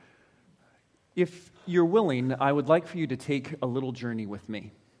If you're willing, I would like for you to take a little journey with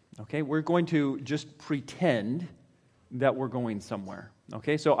me. Okay, we're going to just pretend that we're going somewhere.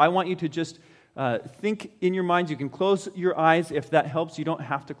 Okay, so I want you to just think in your minds. You can close your eyes if that helps. You don't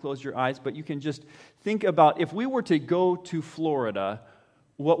have to close your eyes, but you can just think about if we were to go to Florida,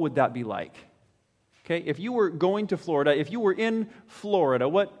 what would that be like? Okay, if you were going to Florida, if you were in Florida,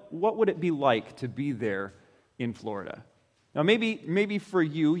 what would it be like to be there in Florida? Now, maybe for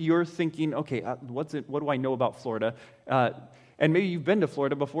you, you're thinking, okay, what do I know about Florida? And maybe you've been to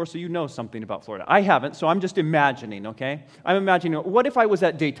Florida before, so you know something about Florida. I haven't, so I'm just imagining, okay? I'm imagining, what if I was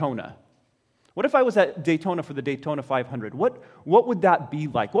at Daytona? What if I was at Daytona for the Daytona 500? What would that be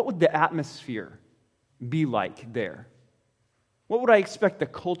like? What would the atmosphere be like there? What would I expect the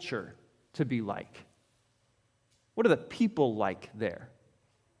culture to be like? What are the people like there?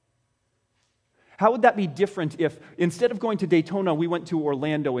 How would that be different if instead of going to Daytona, we went to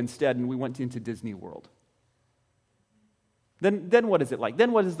Orlando instead and we went into Disney World? Then what is it like?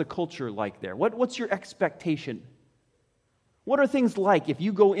 Then what is the culture like there? What's your expectation? What are things like if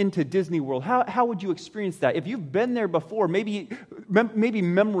you go into Disney World? How would you experience that? If you've been there before, maybe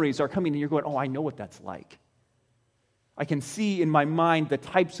memories are coming and you're going, oh, I know what that's like. I can see in my mind the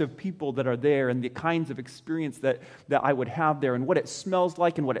types of people that are there and the kinds of experience that I would have there and what it smells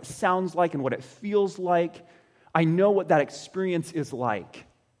like and what it sounds like and what it feels like. I know what that experience is like.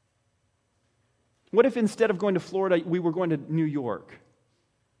 What if instead of going to Florida, we were going to New York?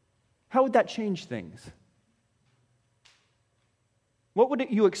 How would that change things? What would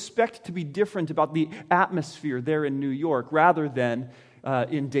you expect to be different about the atmosphere there in New York rather than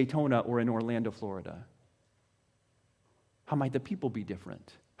in Daytona or in Orlando, Florida? How might the people be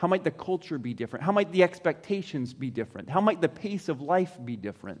different? How might the culture be different? How might the expectations be different? How might the pace of life be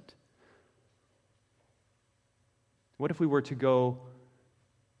different? What if we were to go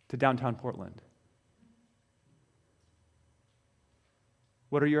to downtown Portland?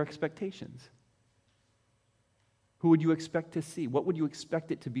 What are your expectations? Who would you expect to see? What would you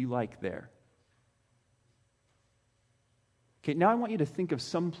expect it to be like there? Okay, now I want you to think of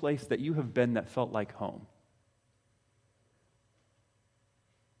some place that you have been that felt like home.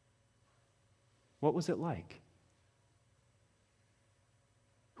 What was it like?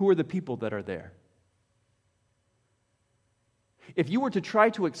 Who are the people that are there? If you were to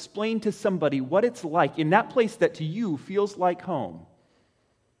try to explain to somebody what it's like in that place that to you feels like home,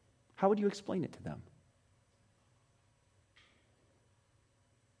 how would you explain it to them?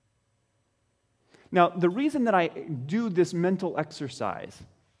 Now, the reason that I do this mental exercise,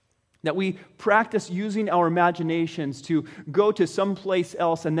 that we practice using our imaginations to go to someplace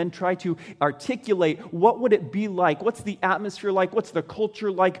else and then try to articulate what would it be like, what's the atmosphere like, what's the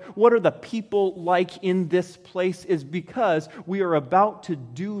culture like, what are the people like in this place, is because we are about to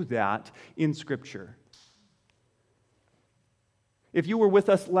do that in Scripture. If you were with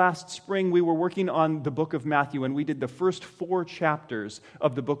us last spring, we were working on the book of Matthew, and we did the first 4 chapters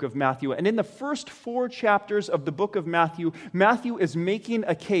of the book of Matthew. And in the first 4 chapters of the book of Matthew, Matthew is making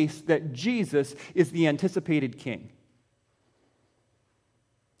a case that Jesus is the anticipated king.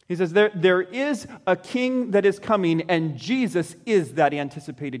 He says there is a king that is coming, and Jesus is that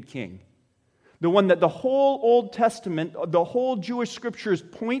anticipated king. The one that the whole Old Testament, the whole Jewish scriptures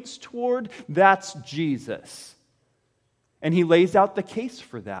points toward, that's Jesus. And he lays out the case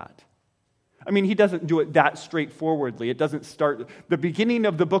for that. I mean, he doesn't do it that straightforwardly. It doesn't start the beginning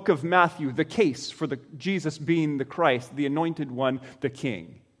of the book of Matthew, the case for Jesus being the Christ, the anointed one, the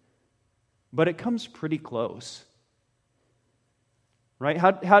king. But it comes pretty close. Right?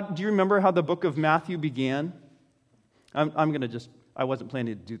 How do you remember how the book of Matthew began? I wasn't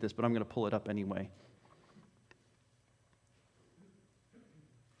planning to do this, but I'm going to pull it up anyway.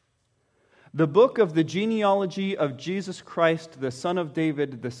 The book of the genealogy of Jesus Christ, the son of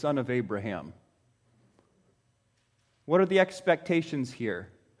David, the son of Abraham. What are the expectations here?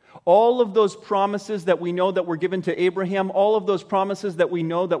 All of those promises that we know that were given to Abraham, all of those promises that we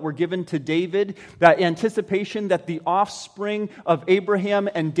know that were given to David, that anticipation that the offspring of Abraham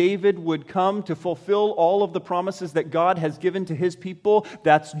and David would come to fulfill all of the promises that God has given to his people,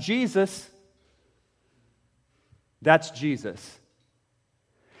 that's Jesus. That's Jesus.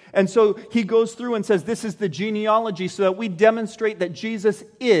 And so he goes through and says, this is the genealogy so that we demonstrate that Jesus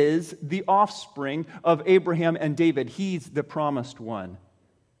is the offspring of Abraham and David. He's the promised one.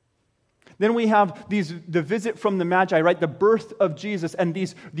 Then we have the visit from the Magi, right? The birth of Jesus, and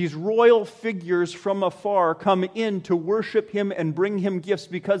these royal figures from afar come in to worship him and bring him gifts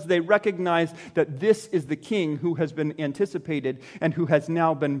because they recognize that this is the king who has been anticipated and who has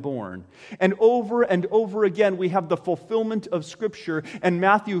now been born. And over again, we have the fulfillment of Scripture, and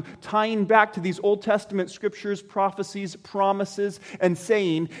Matthew tying back to these Old Testament Scriptures, prophecies, promises, and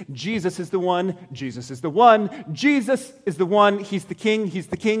saying, Jesus is the one, Jesus is the one, Jesus is the one, he's the king, he's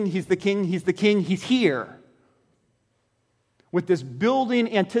the king, he's the king, he's the king, he's here. With this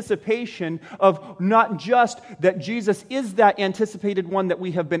building anticipation of not just that Jesus is that anticipated one that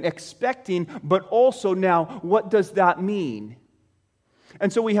we have been expecting, but also now, what does that mean?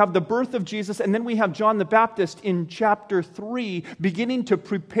 And so we have the birth of Jesus, and then we have John the Baptist in chapter 3 beginning to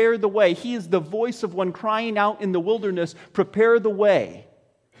prepare the way. He is the voice of one crying out in the wilderness, prepare the way.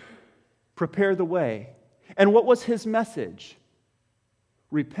 Prepare the way. And what was his message?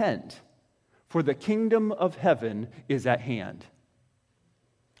 Repent, for the kingdom of heaven is at hand.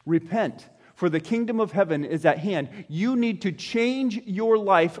 Repent, for the kingdom of heaven is at hand. You need to change your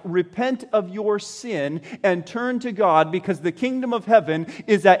life, repent of your sin, and turn to God because the kingdom of heaven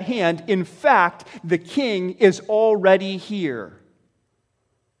is at hand. In fact, the king is already here.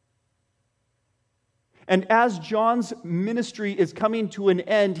 And as John's ministry is coming to an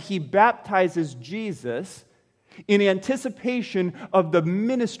end, he baptizes Jesus in anticipation of the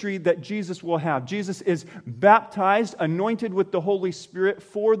ministry that Jesus will have. Jesus is baptized, anointed with the Holy Spirit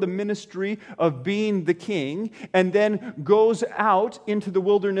for the ministry of being the king, and then goes out into the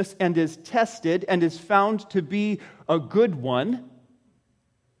wilderness and is tested and is found to be a good one,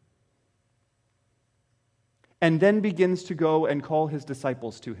 and then begins to go and call his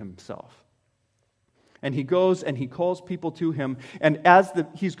disciples to himself. And he goes and he calls people to him. And as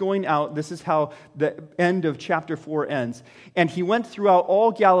he's going out, this is how the end of chapter 4 ends. And he went throughout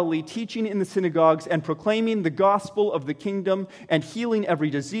all Galilee, teaching in the synagogues and proclaiming the gospel of the kingdom and healing every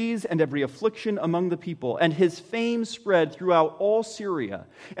disease and every affliction among the people. And his fame spread throughout all Syria.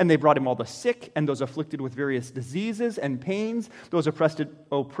 And they brought him all the sick and those afflicted with various diseases and pains, those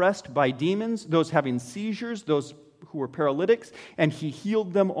oppressed by demons, those having seizures, those who were paralytics, and he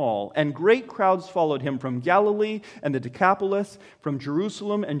healed them all. And great crowds followed him from Galilee and the Decapolis, from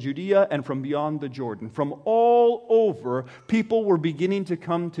Jerusalem and Judea, and from beyond the Jordan. From all over, people were beginning to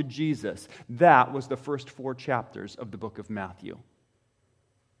come to Jesus. That was the first 4 chapters of the book of Matthew,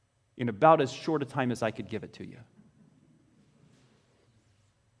 in about as short a time as I could give it to you.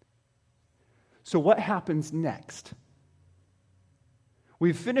 So what happens next?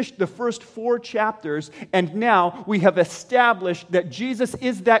 We've finished the first 4 chapters, and now we have established that Jesus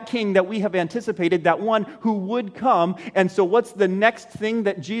is that king that we have anticipated, that one who would come. And so what's the next thing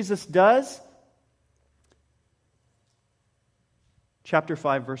that Jesus does? Chapter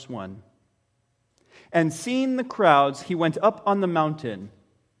 5, verse 1. And seeing the crowds, he went up on the mountain.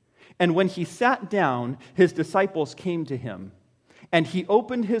 And when he sat down, his disciples came to him. And he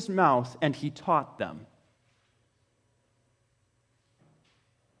opened his mouth, and he taught them.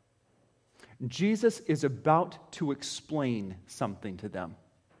 Jesus is about to explain something to them.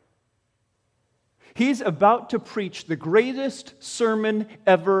 He's about to preach the greatest sermon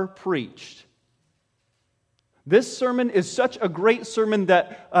ever preached. This sermon is such a great sermon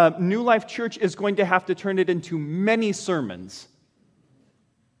that New Life Church is going to have to turn it into many sermons.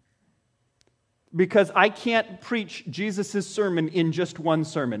 Because I can't preach Jesus' sermon in just one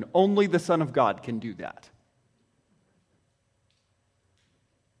sermon. Only the Son of God can do that.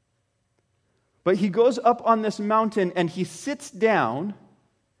 But he goes up on this mountain and he sits down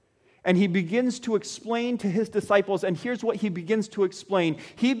and he begins to explain to his disciples. And here's what he begins to explain.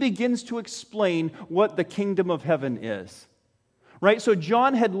 He begins to explain what the kingdom of heaven is. Right? So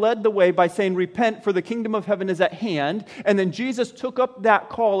John had led the way by saying, repent, for the kingdom of heaven is at hand. And then Jesus took up that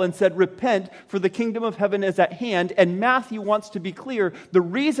call and said, repent, for the kingdom of heaven is at hand. And Matthew wants to be clear, the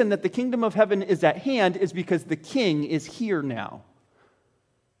reason that the kingdom of heaven is at hand is because the king is here now.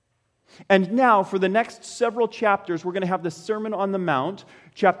 And now, for the next several chapters, we're going to have the Sermon on the Mount,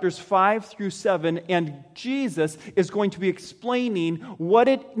 chapters 5 through 7, and Jesus is going to be explaining what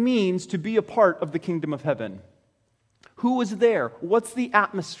it means to be a part of the kingdom of heaven. Who is there? What's the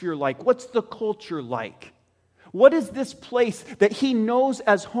atmosphere like? What's the culture like? What is this place that he knows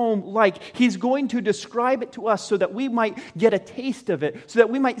as home like? He's going to describe it to us so that we might get a taste of it, so that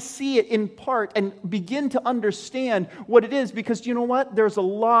we might see it in part and begin to understand what it is. Because you know what? There's a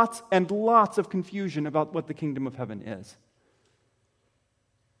lots and lots of confusion about what the kingdom of heaven is.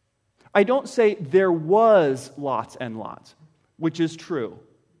 I don't say there was lots and lots, which is true.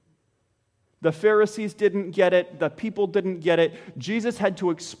 The Pharisees didn't get it. The people didn't get it. Jesus had to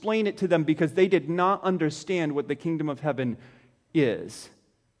explain it to them because they did not understand what the kingdom of heaven is.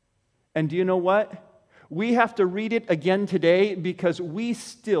 And do you know what? We have to read it again today because we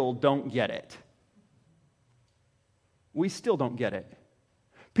still don't get it. We still don't get it.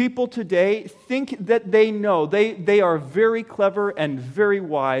 People today think that they know. They are very clever and very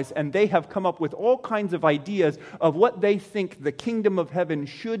wise, and they have come up with all kinds of ideas of what they think the kingdom of heaven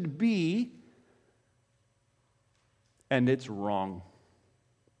should be, and it's wrong.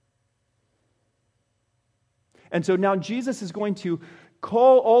 And so now Jesus is going to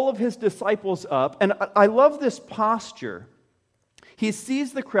call all of his disciples up, and I love this posture. He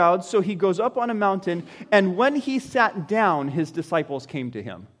sees the crowd, so he goes up on a mountain, and when he sat down, his disciples came to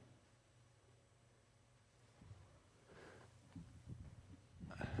him.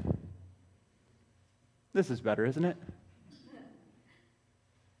 This is better, isn't it?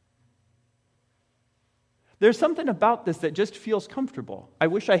 There's something about this that just feels comfortable. I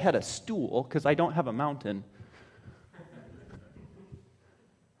wish I had a stool, because I don't have a mountain.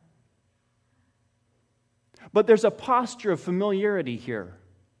 But there's a posture of familiarity here,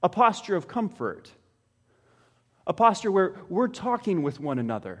 a posture of comfort, a posture where we're talking with one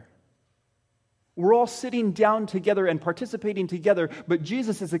another. We're all sitting down together and participating together, but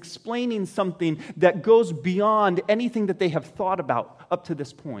Jesus is explaining something that goes beyond anything that they have thought about up to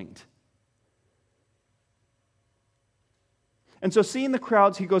this point. And so seeing the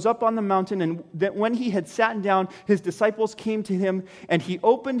crowds, he goes up on the mountain, and that when he had sat down, his disciples came to him, and he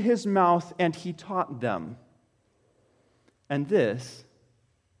opened his mouth and he taught them. And this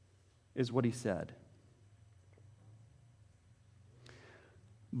is what he said.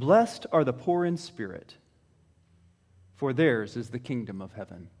 Blessed are the poor in spirit, for theirs is the kingdom of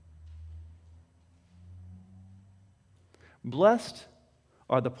heaven. Blessed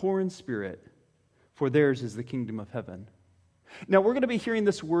are the poor in spirit, for theirs is the kingdom of heaven. Now, we're going to be hearing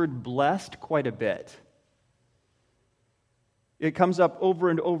this word blessed quite a bit. It comes up over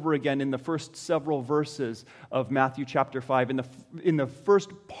and over again in the first several verses of Matthew chapter 5. In the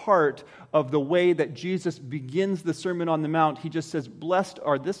first part of the way that Jesus begins the Sermon on the Mount, he just says, blessed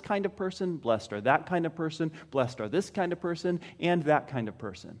are this kind of person, blessed are that kind of person, blessed are this kind of person, and that kind of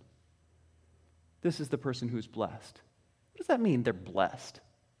person. This is the person who's blessed. What does that mean, they're blessed?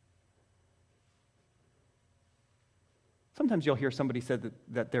 Sometimes you'll hear somebody say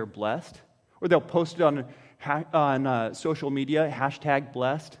that they're blessed, or they'll post it on social media, hashtag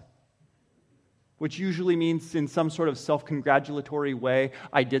blessed, which usually means in some sort of self-congratulatory way,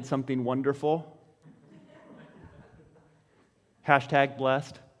 I did something wonderful. Hashtag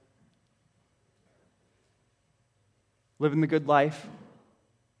blessed. Living the good life.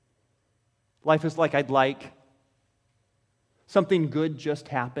 Life is like I'd like. Something good just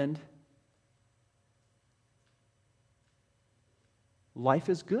happened. Life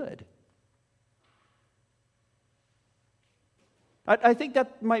is good. I think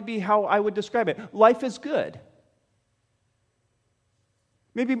that might be how I would describe it. Life is good.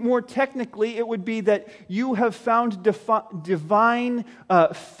 Maybe more technically, it would be that you have found divine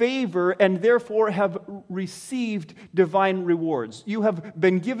favor and therefore have received divine rewards. You have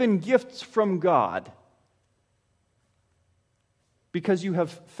been given gifts from God because you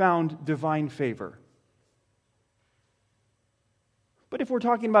have found divine favor. But if we're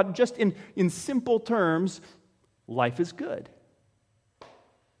talking about just in simple terms, life is good.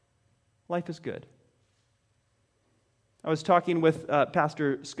 Life is good. I was talking with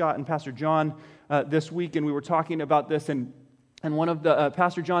Pastor Scott and Pastor John this week, and we were talking about this, and one of the,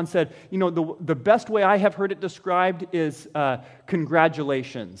 Pastor John said, you know, the best way I have heard it described is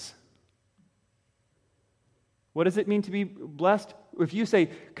congratulations. What does it mean to be blessed? If you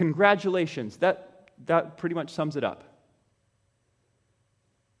say congratulations, that pretty much sums it up.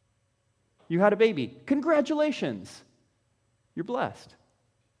 You had a baby. Congratulations. You're blessed.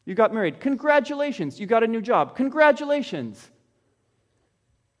 You got married. Congratulations. You got a new job. Congratulations.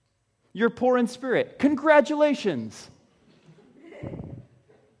 You're poor in spirit. Congratulations.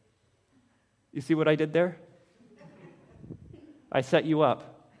 You see what I did there? I set you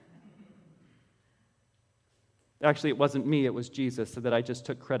up. Actually, it wasn't me, it was Jesus, so that I just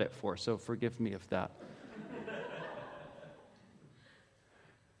took credit for, so forgive me of that.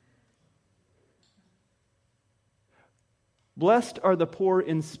 Blessed are the poor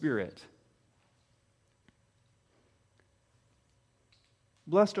in spirit.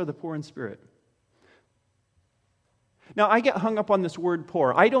 Blessed are the poor in spirit. Now, I get hung up on this word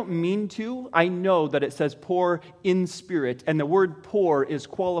poor. I don't mean to. I know that it says poor in spirit, and the word poor is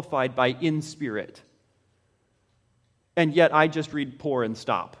qualified by in spirit. And yet I just read poor and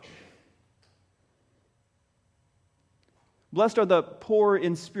stop. Blessed are the poor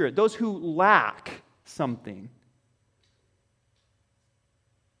in spirit, those who lack something.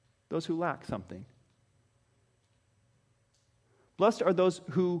 Those who lack something. Blessed are those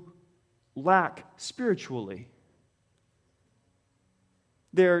who lack spiritually.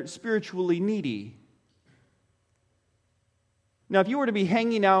 They're spiritually needy. Now, if you were to be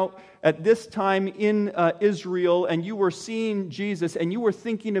hanging out at this time in Israel and you were seeing Jesus and you were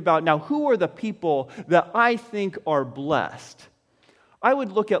thinking about, now, who are the people that I think are blessed? I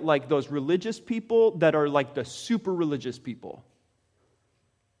would look at like those religious people that are like the super religious people.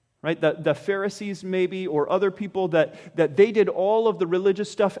 Right? The Pharisees maybe, or other people that they did all of the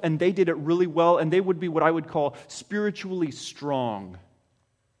religious stuff and they did it really well, and they would be what I would call spiritually strong.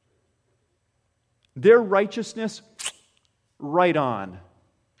 Their righteousness, right on.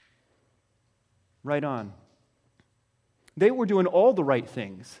 Right on. They were doing all the right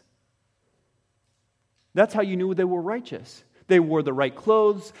things. That's how you knew they were righteous. They wore the right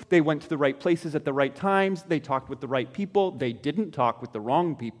clothes. They went to the right places at the right times. They talked with the right people. They didn't talk with the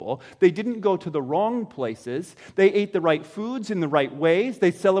wrong people. They didn't go to the wrong places. They ate the right foods in the right ways.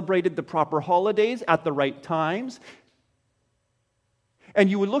 They celebrated the proper holidays at the right times. And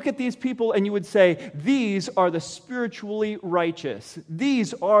you would look at these people and you would say, these are the spiritually righteous.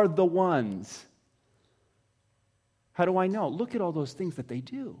 These are the ones. How do I know? Look at all those things that they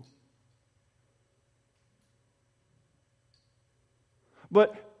do.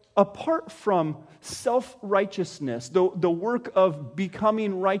 But apart from self-righteousness, the work of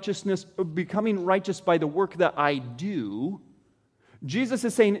becoming righteous by the work that I do, Jesus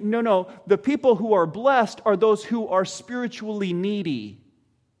is saying, no, the people who are blessed are those who are spiritually needy.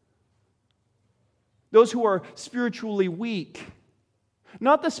 Those who are spiritually weak.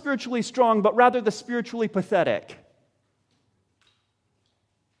 Not the spiritually strong, but rather the spiritually pathetic.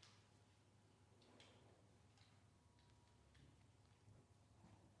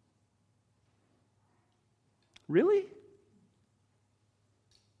 Really?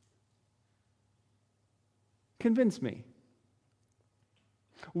 Convince me.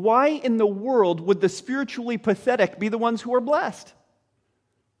 Why in the world would the spiritually pathetic be the ones who are blessed?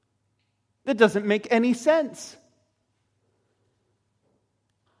 That doesn't make any sense.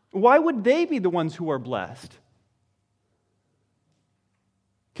 Why would they be the ones who are blessed?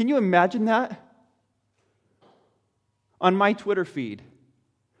 Can you imagine that? On my Twitter feed.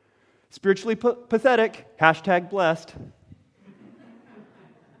 Spiritually pathetic, #blessed.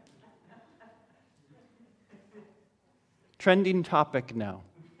 Trending topic now.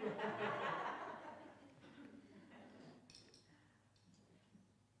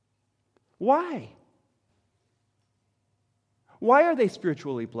 Why? Why are they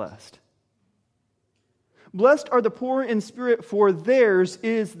spiritually blessed? Blessed are the poor in spirit, for theirs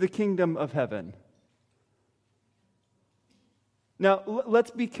is the kingdom of heaven. Now,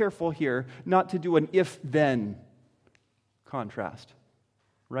 let's be careful here not to do an if-then contrast,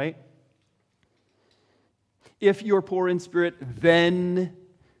 right? If you're poor in spirit, then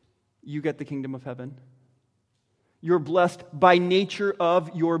you get the kingdom of heaven. You're blessed by nature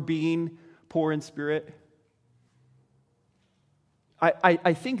of your being poor in spirit.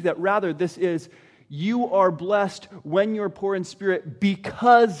 I think that rather this is, you are blessed when you're poor in spirit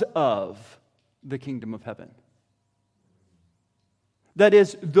because of the kingdom of heaven. That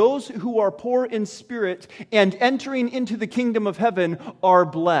is, those who are poor in spirit and entering into the kingdom of heaven are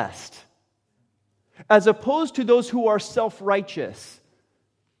blessed, as opposed to those who are self-righteous.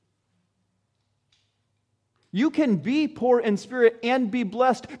 You can be poor in spirit and be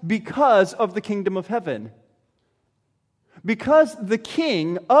blessed because of the kingdom of heaven. Because the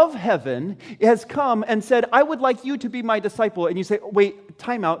King of heaven has come and said, I would like you to be my disciple. And you say, wait,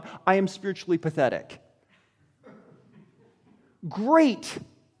 time out, I am spiritually pathetic. Great.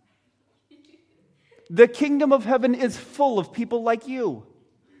 The kingdom of heaven is full of people like you.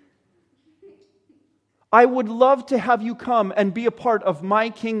 I would love to have you come and be a part of my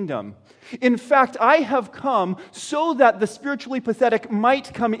kingdom. In fact, I have come so that the spiritually pathetic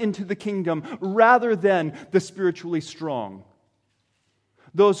might come into the kingdom rather than the spiritually strong.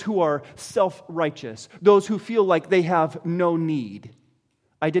 Those who are self-righteous, those who feel like they have no need.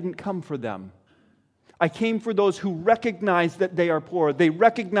 I didn't come for them. I came for those who recognize that they are poor. They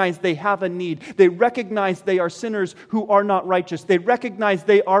recognize they have a need. They recognize they are sinners who are not righteous. They recognize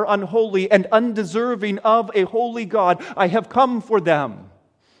they are unholy and undeserving of a holy God. I have come for them.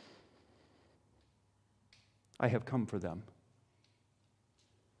 I have come for them.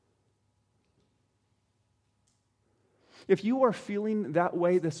 If you are feeling that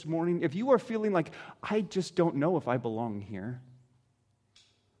way this morning, if you are feeling like, I just don't know if I belong here,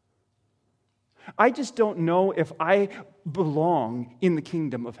 I just don't know if I belong in the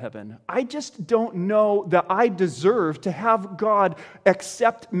kingdom of heaven. I just don't know that I deserve to have God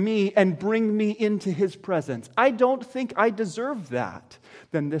accept me and bring me into his presence. I don't think I deserve that.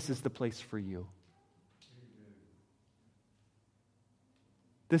 Then this is the place for you.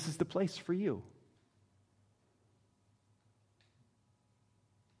 This is the place for you.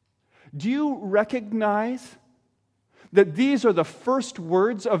 Do you recognize that these are the first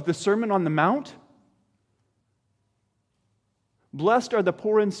words of the Sermon on the Mount? Blessed are the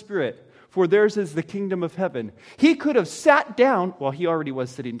poor in spirit, for theirs is the kingdom of heaven. He could have sat down, well, he already was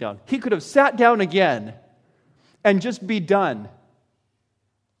sitting down. He could have sat down again and just be done.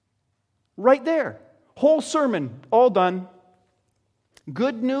 Right there. Whole sermon, all done.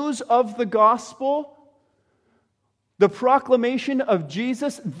 Good news of the gospel, the proclamation of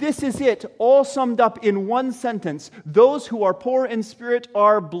Jesus, this is it, all summed up in one sentence. Those who are poor in spirit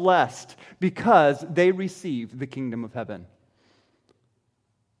are blessed because they receive the kingdom of heaven.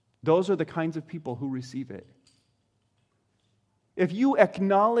 Those are the kinds of people who receive it. If you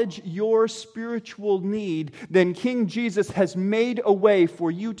acknowledge your spiritual need, then King Jesus has made a way for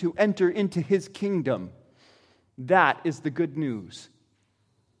you to enter into his kingdom. That is the good news.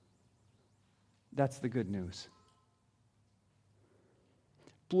 That's the good news.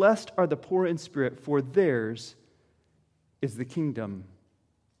 Blessed are the poor in spirit, for theirs is the kingdom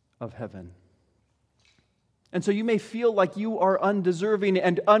of heaven. And so you may feel like you are undeserving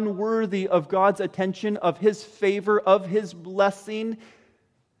and unworthy of God's attention, of his favor, of his blessing.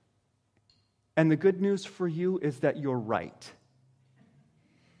 And the good news for you is that you're right.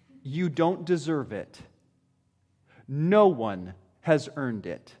 You don't deserve it. No one has earned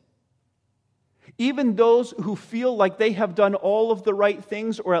it. Even those who feel like they have done all of the right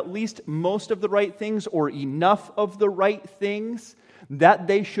things, or at least most of the right things, or enough of the right things, that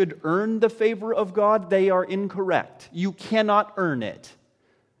they should earn the favor of God, they are incorrect. You cannot earn it.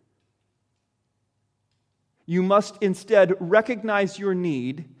 You must instead recognize your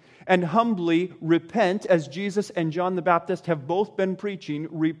need and humbly repent, as Jesus and John the Baptist have both been preaching.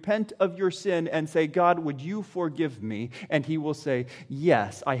 Repent of your sin and say, God, would you forgive me? And he will say,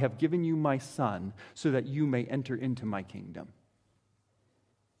 yes, I have given you my Son so that you may enter into my kingdom.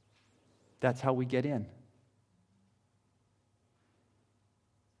 That's how we get in.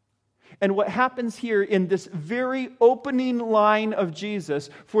 And what happens here in this very opening line of Jesus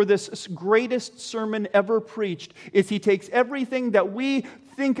for this greatest sermon ever preached is he takes everything that we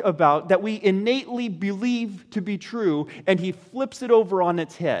think about, that we innately believe to be true, and he flips it over on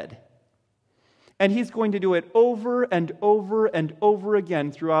its head. And he's going to do it over and over and over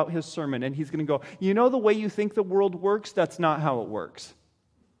again throughout his sermon. And he's going to go, you know the way you think the world works? That's not how it works.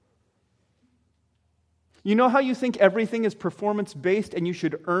 You know how you think everything is performance-based and you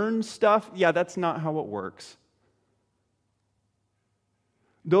should earn stuff? Yeah, that's not how it works.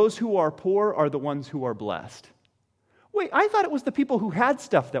 Those who are poor are the ones who are blessed. Wait, I thought it was the people who had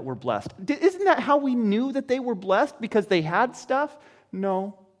stuff that were blessed. Isn't that how we knew that they were blessed? Because they had stuff?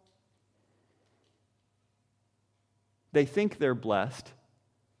 No. They think they're blessed.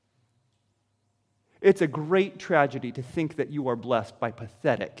 It's a great tragedy to think that you are blessed by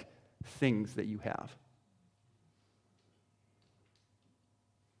pathetic things that you have.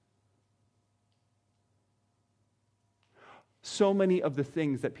 So many of the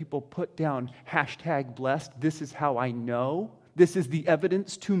things that people put down, #blessed, this is how I know, this is the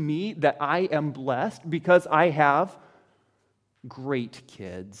evidence to me that I am blessed because I have great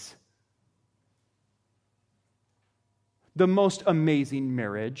kids, the most amazing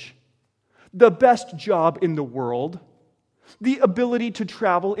marriage, the best job in the world, the ability to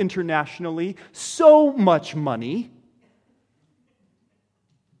travel internationally, so much money,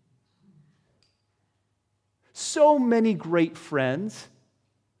 so many great friends.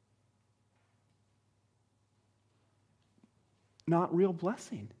 Not real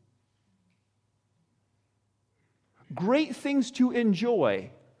blessing. Great things to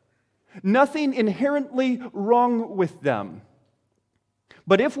enjoy. Nothing inherently wrong with them.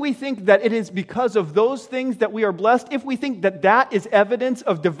 But if we think that it is because of those things that we are blessed, if we think that that is evidence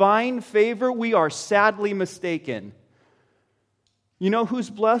of divine favor, we are sadly mistaken. You know who's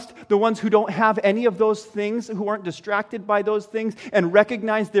blessed? The ones who don't have any of those things, who aren't distracted by those things, and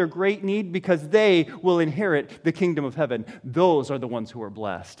recognize their great need because they will inherit the kingdom of heaven. Those are the ones who are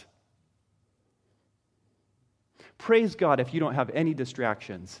blessed. Praise God if you don't have any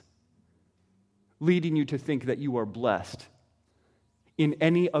distractions leading you to think that you are blessed in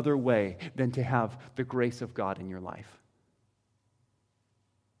any other way than to have the grace of God in your life.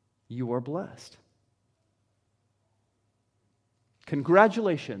 You are blessed.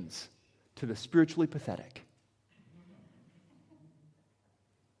 Congratulations to the spiritually pathetic.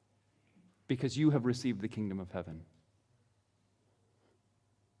 Because you have received the kingdom of heaven.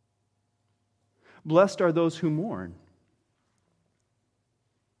 Blessed are those who mourn,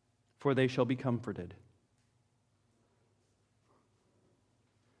 for they shall be comforted.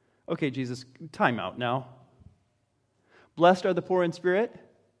 Okay, Jesus, time out now. Blessed are the poor in spirit,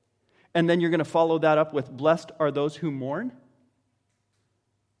 and then you're going to follow that up with blessed are those who mourn?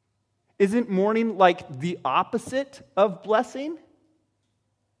 Isn't mourning like the opposite of blessing?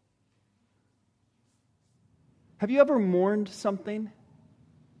 Have you ever mourned something?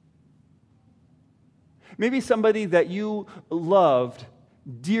 Maybe somebody that you loved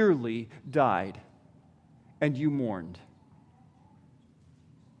dearly died, and you mourned.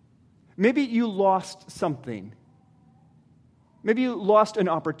 Maybe you lost something. Maybe you lost an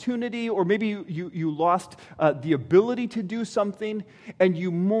opportunity, or maybe you lost the ability to do something, and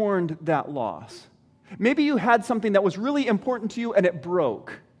you mourned that loss. Maybe you had something that was really important to you, and it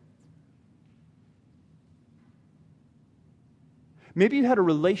broke. Maybe you had a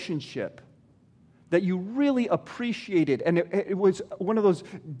relationship that you really appreciated, and it was one of those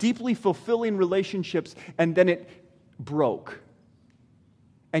deeply fulfilling relationships, and then it broke,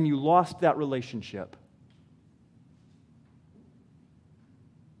 and you lost that relationship.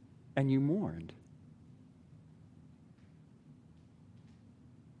 And you mourned.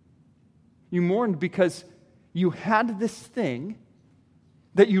 You mourned because you had this thing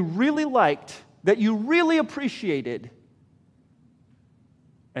that you really liked, that you really appreciated,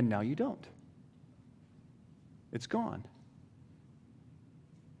 and now you don't. It's gone.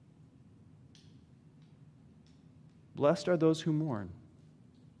 Blessed are those who mourn,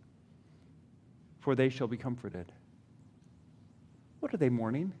 for they shall be comforted. What are they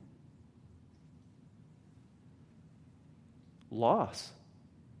mourning? Loss.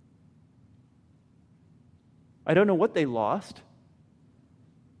 I don't know what they lost,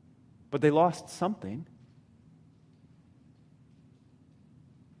 but they lost something.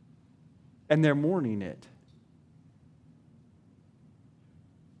 And they're mourning it.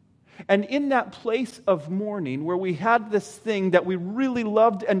 And in that place of mourning, where we had this thing that we really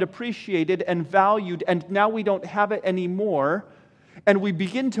loved and appreciated and valued, and now we don't have it anymore, and we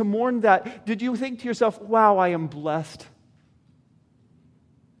begin to mourn that, did you think to yourself, wow, I am blessed?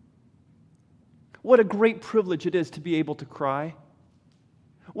 What a great privilege it is to be able to cry.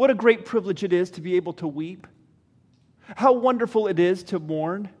 What a great privilege it is to be able to weep. How wonderful it is to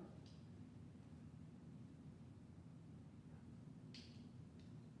mourn.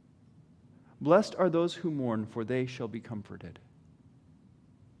 Blessed are those who mourn, for they shall be comforted.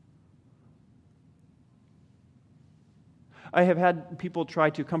 I have had people try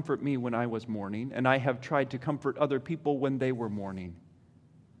to comfort me when I was mourning, and I have tried to comfort other people when they were mourning.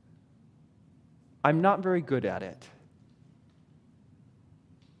 I'm not very good at it.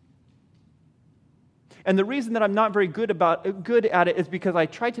 And the reason that I'm not very good at it is because I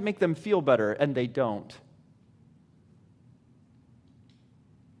try to make them feel better, and they don't.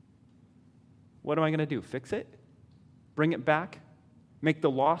 What am I going to do? Fix it? Bring it back? Make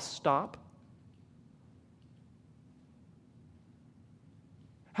the loss stop?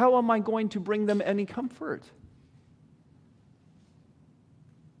 How am I going to bring them any comfort?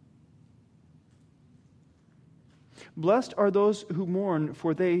 Blessed are those who mourn,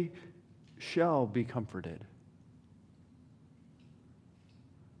 for they shall be comforted.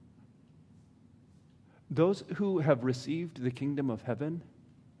 Those who have received the kingdom of heaven,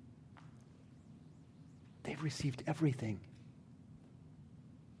 they've received everything.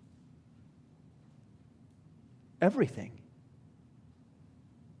 Everything.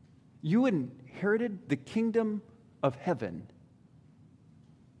 You inherited the kingdom of heaven.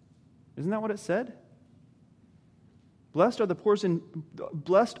 Isn't that what it said? Blessed are the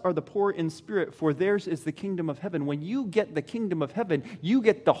poor in spirit, for theirs is the kingdom of heaven. When you get the kingdom of heaven, you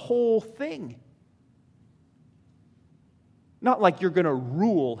get the whole thing. Not like you're going to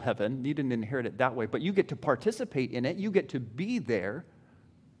rule heaven. You didn't inherit it that way, but you get to participate in it. You get to be there.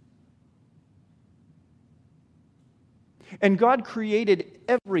 And God created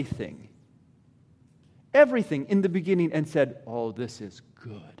everything in the beginning and said, oh, this is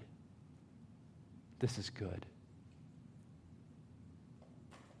good. This is good.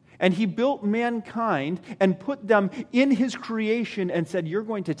 And he built mankind and put them in his creation and said, you're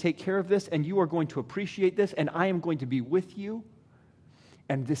going to take care of this, and you are going to appreciate this, and I am going to be with you,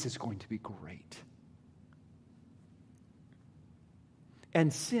 and this is going to be great.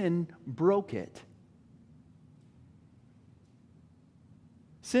 And sin broke it.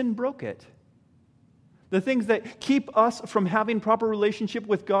 Sin broke it. The things that keep us from having proper relationship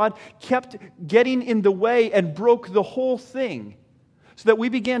with God kept getting in the way and broke the whole thing. So that we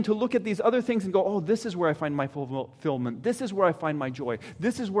began to look at these other things and go, oh, this is where I find my fulfillment. This is where I find my joy.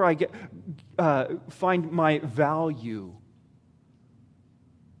 This is where I find my value.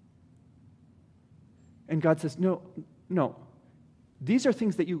 And God says, no. These are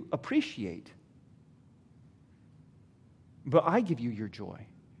things that you appreciate. But I give you your joy.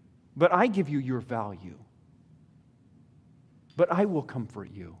 But I give you your value. But I will comfort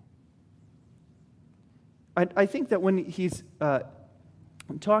you. I think that when he's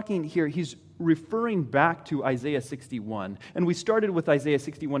talking here, he's referring back to Isaiah 61. And we started with Isaiah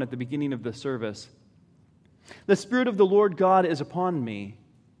 61 at the beginning of the service. The Spirit of the Lord God is upon me,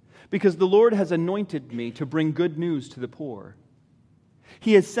 because the Lord has anointed me to bring good news to the poor.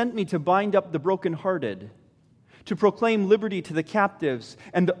 He has sent me to bind up the brokenhearted, to proclaim liberty to the captives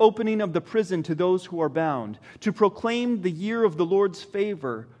and the opening of the prison to those who are bound, to proclaim the year of the Lord's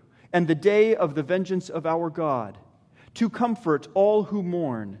favor and the day of the vengeance of our God, to comfort all who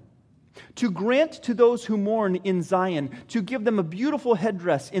mourn, to grant to those who mourn in Zion, to give them a beautiful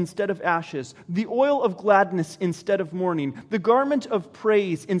headdress instead of ashes, the oil of gladness instead of mourning, the garment of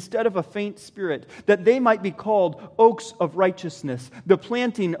praise instead of a faint spirit, that they might be called oaks of righteousness, the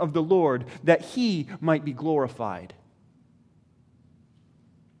planting of the Lord, that He might be glorified.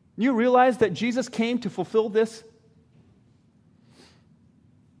 You realize that Jesus came to fulfill this?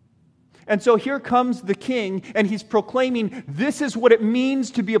 And so here comes the king, and he's proclaiming, this is what it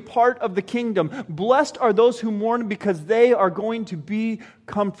means to be a part of the kingdom. Blessed are those who mourn, because they are going to be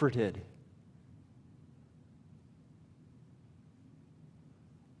comforted.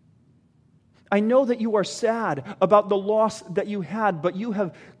 I know that you are sad about the loss that you had, but you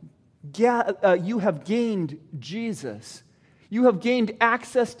have gained Jesus. You have gained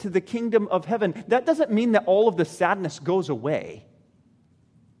access to the kingdom of heaven. That doesn't mean that all of the sadness goes away.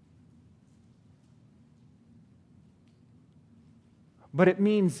 But it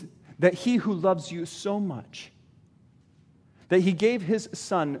means that He who loves you so much, that He gave His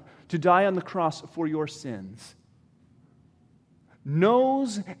Son to die on the cross for your sins,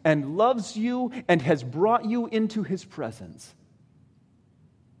 knows and loves you and has brought you into His presence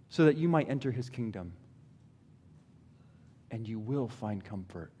so that you might enter His kingdom. And you will find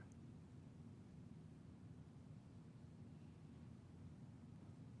comfort.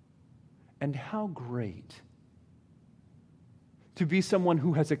 And how great to be someone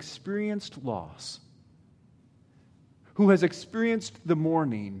who has experienced loss, who has experienced the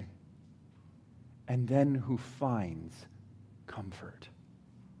mourning, and then who finds comfort.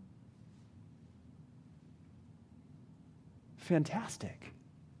 Fantastic.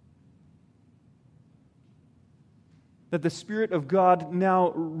 That the Spirit of God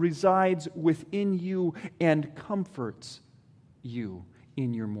now resides within you and comforts you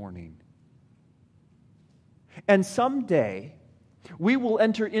in your mourning. And someday, we will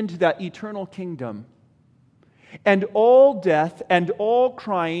enter into that eternal kingdom, and all death and all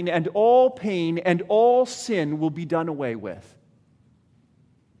crying and all pain and all sin will be done away with.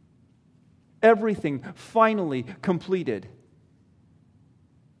 Everything finally completed.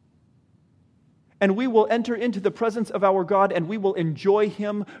 And we will enter into the presence of our God, and we will enjoy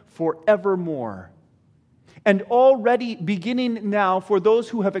Him forevermore. And already beginning now, for those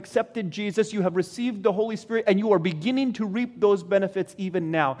who have accepted Jesus, you have received the Holy Spirit, and you are beginning to reap those benefits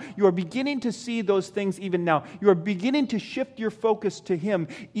even now. You are beginning to see those things even now. You are beginning to shift your focus to Him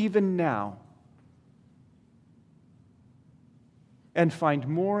even now. And find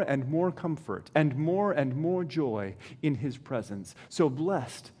more and more comfort and more joy in His presence. So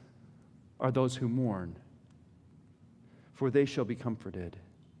blessed are those who mourn, for they shall be comforted.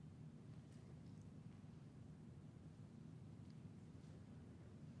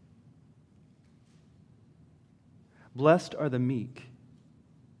 Blessed are the meek,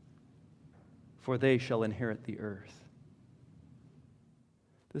 for they shall inherit the earth.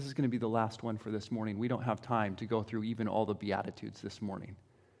 This is going to be the last one for this morning. We don't have time to go through even all the Beatitudes this morning.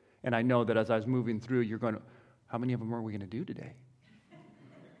 And I know that as I was moving through, you're going to, how many of them are we going to do today?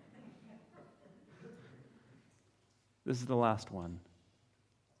 This is the last one.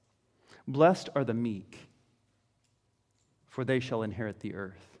 Blessed are the meek, for they shall inherit the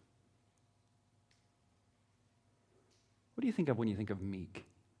earth. What do you think of when you think of meek?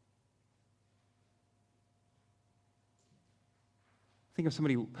 Think of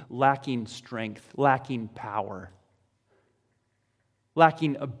somebody lacking strength, lacking power,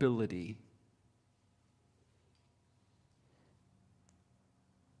 lacking ability.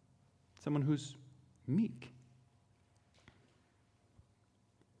 Someone who's meek.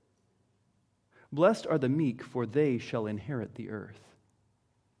 Blessed are the meek, for they shall inherit the earth.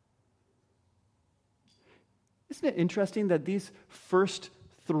 Isn't it interesting that these first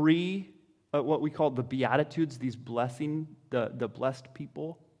three, what we call the Beatitudes, these blessing, the blessed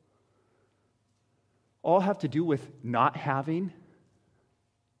people, all have to do with not having?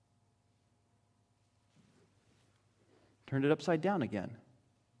 Turned it upside down again.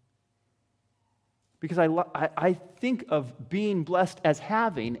 Because I think of being blessed as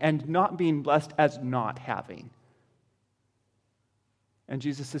having and not being blessed as not having. And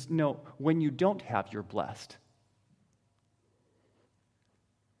Jesus says, no, when you don't have, you're blessed.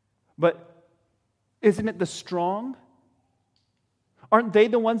 But isn't it the strong? Aren't they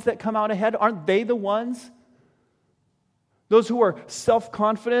the ones that come out ahead? Aren't they the ones? Those who are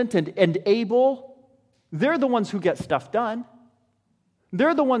self-confident and able, they're the ones who get stuff done.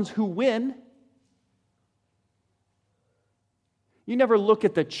 They're the ones who win. You never look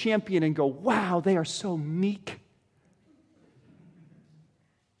at the champion and go, wow, they are so meek.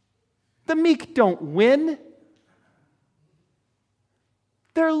 The meek don't win.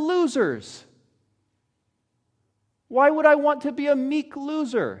 They're losers. Why would I want to be a meek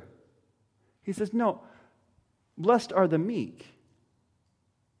loser? He says, no, blessed are the meek.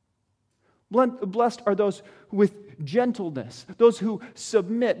 Blessed are those with gentleness, those who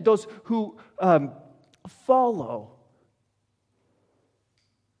submit, those who follow.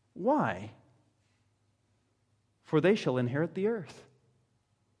 Why? For they shall inherit the earth.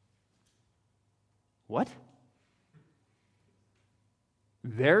 What?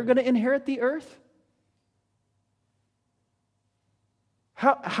 They're going to inherit the earth?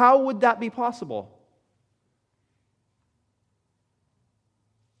 How would that be possible?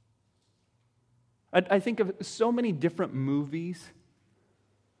 I think of so many different movies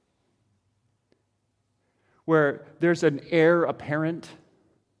where there's an heir apparent,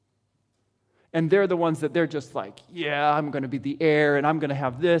 and they're the ones that they're just like, yeah, I'm going to be the heir, and I'm going to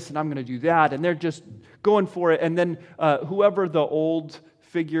have this, and I'm going to do that, and they're just going for it, and then whoever the old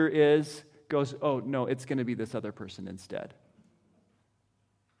figure is goes, oh, no, it's going to be this other person instead.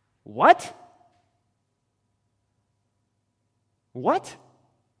 What? What?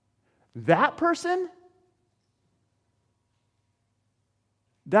 That person?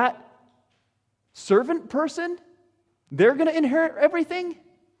 That servant person? They're going to inherit everything?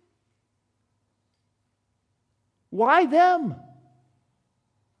 Why them?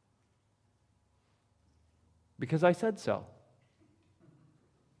 Because I said so.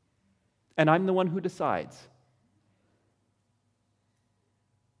 And I'm the one who decides.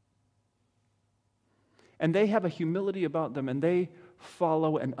 And they have a humility about them, and they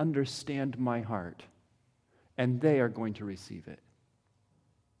follow and understand my heart, and they are going to receive it.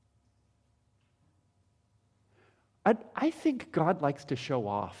 I think God likes to show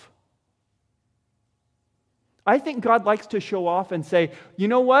off. I think God likes to show off and say, you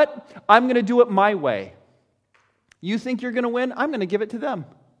know what? I'm going to do it my way. You think you're going to win? I'm going to give it to them.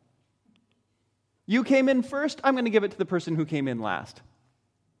 You came in first? I'm going to give it to the person who came in last.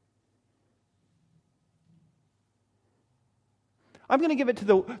 I'm going to give it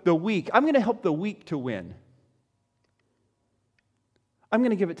to the weak. I'm going to help the weak to win. I'm going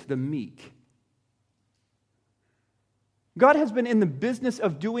to give it to the meek. God has been in the business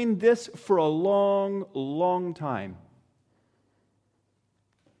of doing this for a long, long time.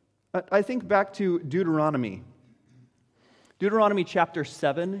 I think back to Deuteronomy. Deuteronomy chapter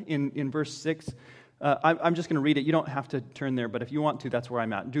 7 in verse 6. I'm just going to read it. You don't have to turn there, but if you want to, that's where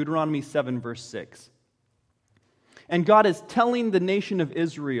I'm at. Deuteronomy 7 verse 6. And God is telling the nation of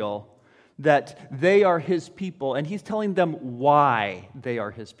Israel that they are His people, and He's telling them why they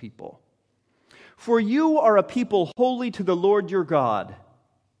are His people. For you are a people holy to the Lord your God.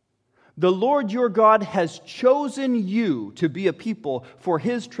 The Lord your God has chosen you to be a people for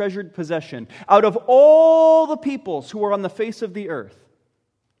His treasured possession out of all the peoples who are on the face of the earth.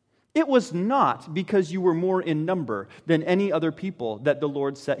 It was not because you were more in number than any other people that the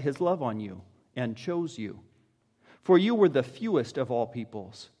Lord set His love on you and chose you. For you were the fewest of all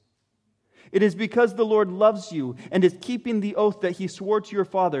peoples. It is because the Lord loves you and is keeping the oath that He swore to your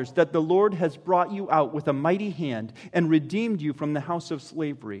fathers that the Lord has brought you out with a mighty hand and redeemed you from the house of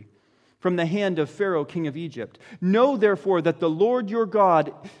slavery, from the hand of Pharaoh, king of Egypt. Know therefore that the Lord your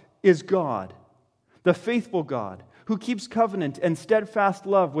God is God, the faithful God, who keeps covenant and steadfast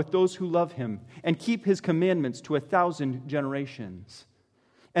love with those who love Him and keep His commandments to 1,000 generations,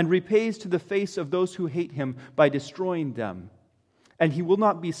 and repays to the face of those who hate Him by destroying them. And He will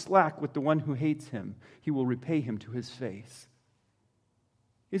not be slack with the one who hates Him. He will repay him to his face.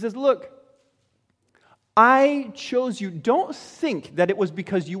 He says, look, I chose you. Don't think that it was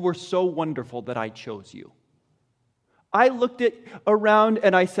because you were so wonderful that I chose you. I looked around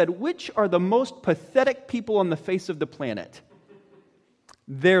and I said, which are the most pathetic people on the face of the planet?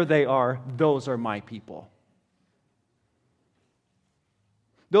 There they are. Those are my people.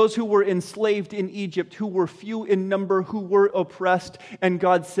 Those who were enslaved in Egypt, who were few in number, who were oppressed, and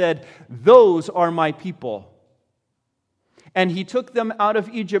God said, those are my people. And He took them out of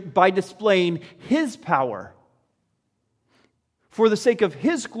Egypt by displaying His power for the sake of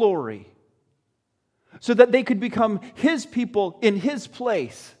His glory, so that they could become His people in His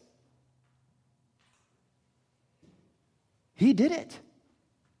place. He did it.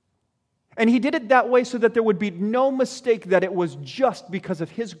 And He did it that way so that there would be no mistake that it was just because of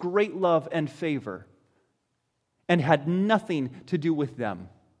His great love and favor, and had nothing to do with them.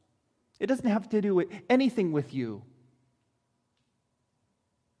 It doesn't have to do with anything with you.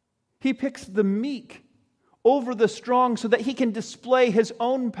 He picks the meek over the strong so that He can display His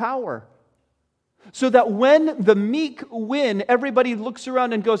own power. So that when the meek win, everybody looks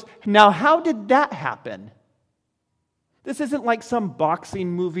around and goes, now how did that happen? This isn't like some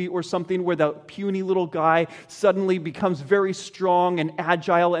boxing movie or something where the puny little guy suddenly becomes very strong and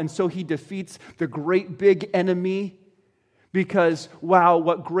agile, and so he defeats the great big enemy because, wow,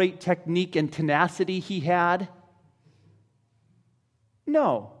 what great technique and tenacity he had.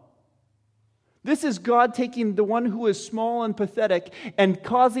 No. This is God taking the one who is small and pathetic and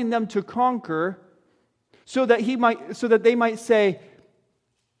causing them to conquer so that they might say,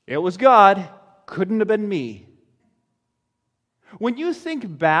 it was God, couldn't have been me. When you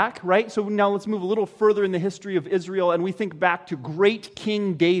think back, right, so now let's move a little further in the history of Israel, and we think back to great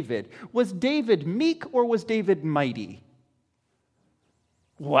King David. Was David meek or was David mighty?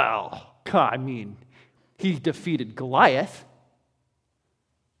 Well, I mean, he defeated Goliath.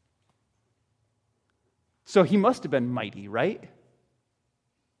 So he must have been mighty, right?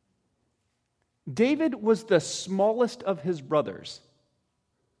 David was the smallest of his brothers.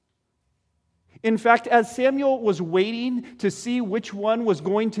 In fact, as Samuel was waiting to see which one was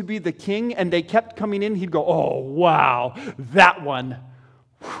going to be the king, and they kept coming in, he'd go, oh, wow, that one.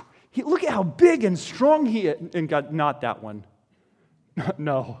 Look at how big and strong he is. And God, not that one.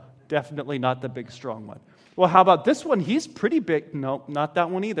 No, definitely not the big, strong one. Well, how about this one? He's pretty big. Nope, not that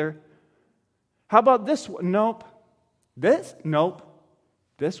one either. How about this one? Nope. This? Nope.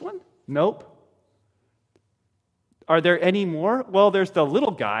 This one? Nope. Are there any more? Well, there's the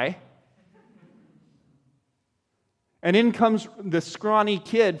little guy. And in comes the scrawny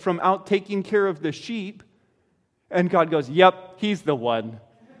kid from out taking care of the sheep. And God goes, yep, he's the one.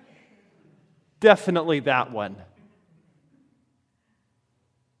 Definitely that one.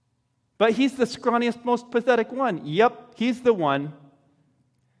 But he's the scrawniest, most pathetic one. Yep, he's the one.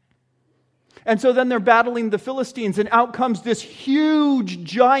 And so then they're battling the Philistines, and out comes this huge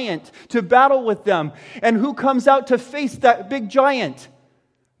giant to battle with them. And who comes out to face that big giant?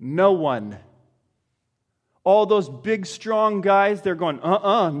 No one. All those big, strong guys, they're going,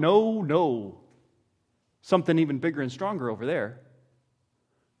 no. Something even bigger and stronger over there.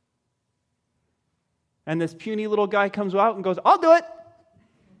 And this puny little guy comes out and goes, I'll do it.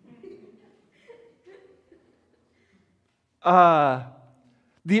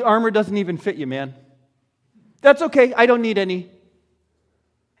 The armor doesn't even fit you, man. That's okay, I don't need any.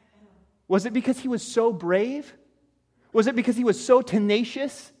 Was it because he was so brave? Was it because he was so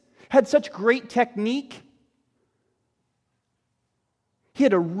tenacious? Had such great technique? He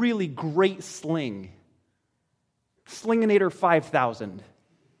had a really great sling. Slinginator 5000.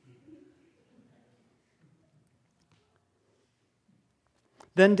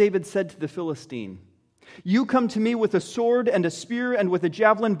 Then David said to the Philistine, you come to me with a sword and a spear and with a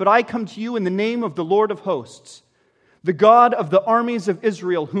javelin, but I come to you in the name of the Lord of hosts, the God of the armies of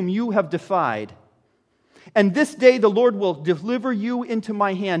Israel, whom you have defied. And this day the Lord will deliver you into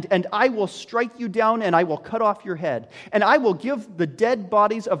my hand, and I will strike you down, and I will cut off your head. And I will give the dead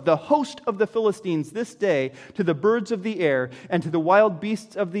bodies of the host of the Philistines this day to the birds of the air and to the wild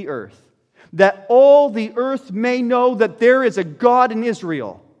beasts of the earth, that all the earth may know that there is a God in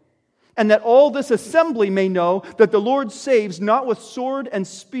Israel, and that all this assembly may know that the Lord saves not with sword and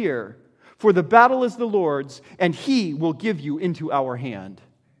spear, for the battle is the Lord's, and He will give you into our hand.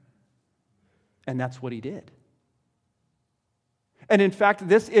 And that's what He did. And in fact,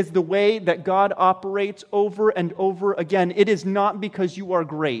 this is the way that God operates over and over again. It is not because you are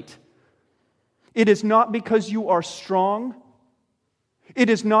great. It is not because you are strong. It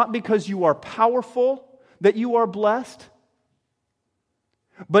is not because you are powerful that you are blessed.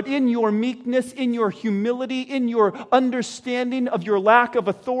 But in your meekness, in your humility, in your understanding of your lack of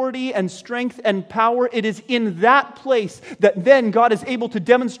authority and strength and power, it is in that place that then God is able to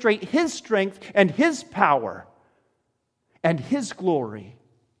demonstrate His strength and His power and His glory.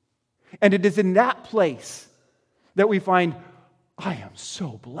 And it is in that place that we find, I am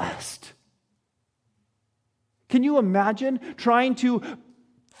so blessed. Can you imagine trying to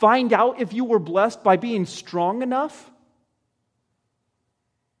find out if you were blessed by being strong enough?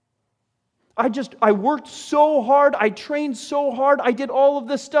 I worked so hard, I trained so hard, I did all of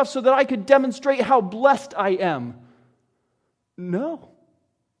this stuff so that I could demonstrate how blessed I am. No.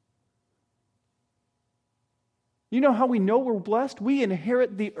 You know how we know we're blessed? We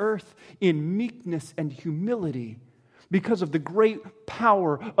inherit the earth in meekness and humility because of the great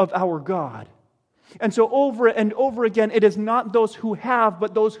power of our God. And so over and over again, it is not those who have,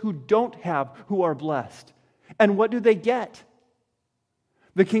 but those who don't have who are blessed. And what do they get?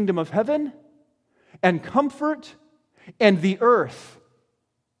 The kingdom of heaven and comfort and the earth.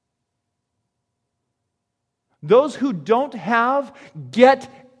 Those who don't have get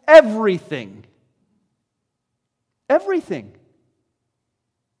everything. Everything.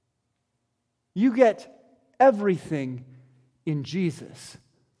 You get everything in Jesus.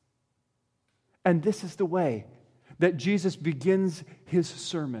 And this is the way that Jesus begins His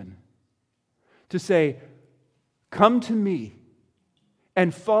sermon. To say, come to me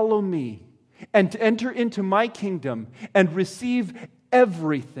and follow me and to enter into my kingdom and receive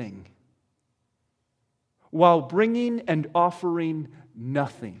everything while bringing and offering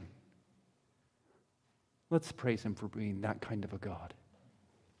nothing. Let's praise Him for being that kind of a God.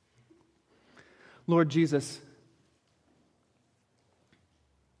 Lord Jesus,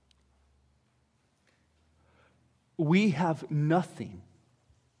 we have nothing.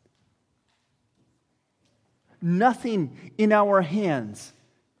 Nothing in our hands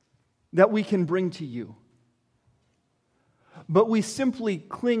that we can bring to you. But we simply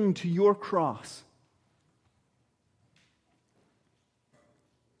cling to your cross.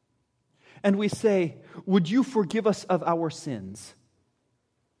 And we say, would you forgive us of our sins?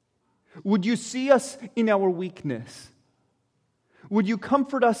 Would you see us in our weakness? Would you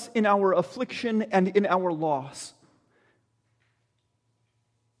comfort us in our affliction and in our loss?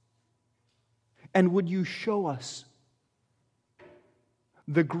 And would you show us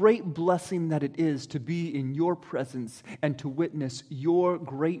the great blessing that it is to be in your presence and to witness your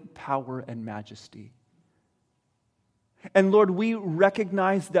great power and majesty? And Lord, we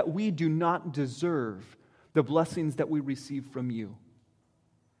recognize that we do not deserve the blessings that we receive from you.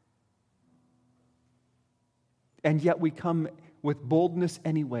 And yet we come with boldness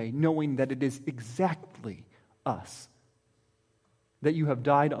anyway, knowing that it is exactly us that you have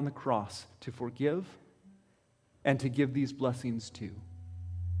died on the cross to forgive and to give these blessings to.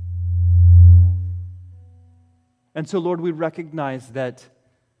 And so, Lord, we recognize that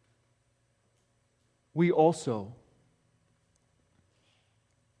we also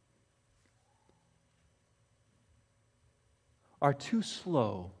are too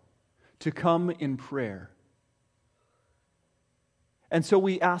slow to come in prayer. And so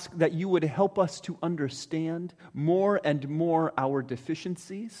we ask that you would help us to understand more and more our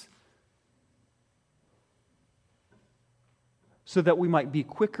deficiencies so that we might be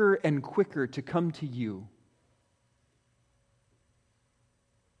quicker and quicker to come to you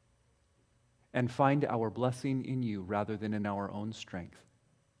and find our blessing in you rather than in our own strength.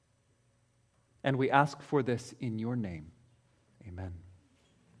 And we ask for this in your name. Amen.